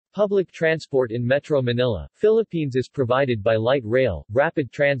Public transport in Metro Manila, Philippines is provided by light rail, rapid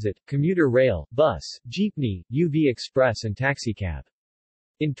transit, commuter rail, bus, jeepney, UV express and taxicab.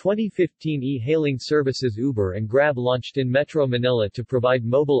 In 2015, e-hailing services Uber and Grab launched in Metro Manila to provide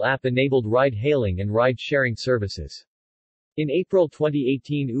mobile app-enabled ride-hailing and ride-sharing services. In April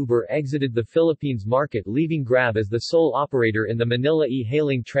 2018, Uber exited the Philippines market, leaving Grab as the sole operator in the Manila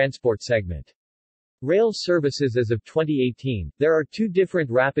e-hailing transport segment. Rail services. As of 2018, there are two different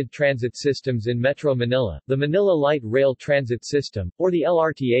rapid transit systems in Metro Manila, the Manila Light Rail Transit System, or the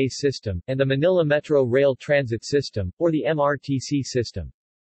LRTA system, and the Manila Metro Rail Transit System, or the MRTC system.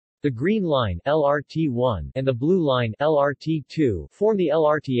 The Green Line LRT1 and the Blue Line LRT2 form the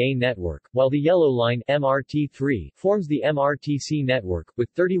LRTA network, while the Yellow Line MRT3 forms the MRTC network, with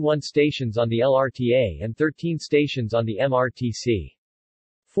 31 stations on the LRTA and 13 stations on the MRTC.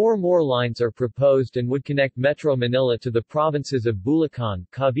 4 more lines are proposed and would connect Metro Manila to the provinces of Bulacan,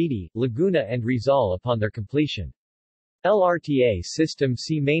 Cavite, Laguna and Rizal upon their completion. LRTA system.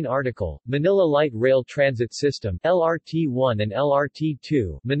 See main article, Manila Light Rail Transit System, LRT1 and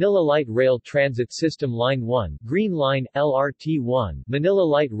LRT2, Manila Light Rail Transit System Line 1, Green Line, LRT1, Manila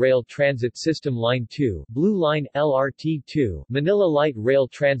Light Rail Transit System Line 2, Blue Line, LRT2, Manila Light Rail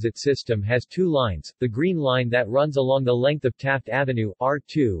Transit System has 2 lines, the Green Line that runs along the length of Taft Avenue,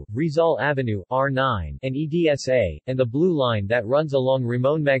 R2, Rizal Avenue, R9, and EDSA, and the Blue Line that runs along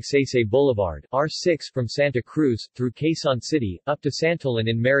Ramon Magsaysay Boulevard, R6 from Santa Cruz, through Quezon City, up to Santolan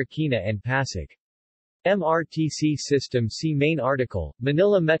in Marikina and Pasig. MRTC system. See main article,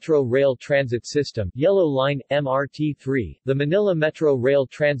 Manila Metro Rail Transit System, Yellow Line, MRT3. The Manila Metro Rail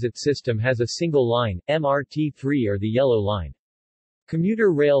Transit System has a single line, MRT3 or the Yellow Line.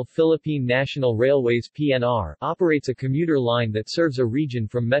 Commuter Rail. Philippine National Railways PNR operates a commuter line that serves a region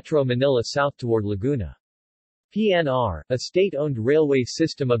from Metro Manila south toward Laguna. PNR, a state-owned railway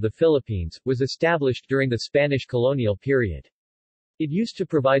system of the Philippines, was established during the Spanish colonial period. It used to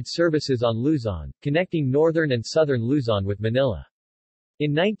provide services on Luzon, connecting northern and southern Luzon with Manila.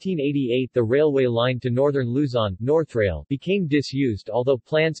 In 1988, the railway line to northern Luzon, Northrail, became disused, although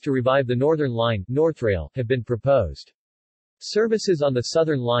plans to revive the northern line, Northrail, have been proposed. Services on the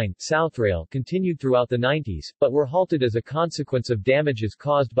southern line, Southrail, continued throughout the 90s, but were halted as a consequence of damages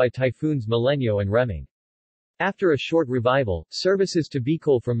caused by typhoons Milenio and Reming. After a short revival, services to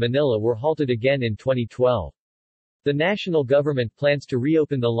Bicol from Manila were halted again in 2012. The national government plans to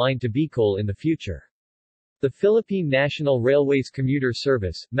reopen the line to Bicol in the future. The Philippine National Railways commuter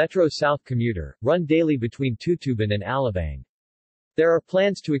service, Metro South Commuter, run daily between Tutuban and Alabang. There are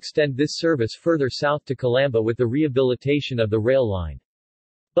plans to extend this service further south to Calamba with the rehabilitation of the rail line.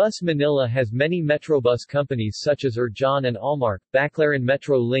 Bus Manila has many Metrobus companies such as Urjan and Almark, Baclaran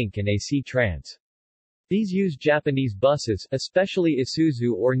Metro Link and AC Trans. These use Japanese buses, especially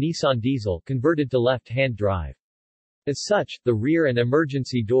Isuzu or Nissan Diesel, converted to left-hand drive. As such, the rear and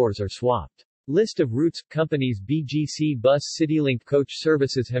emergency doors are swapped. List of routes, companies: BGC Bus, CityLink Coach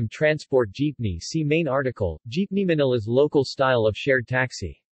Services, Hem Transport, Jeepney. See main article, Jeepney. Manila's local style of shared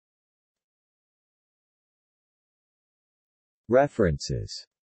taxi. References.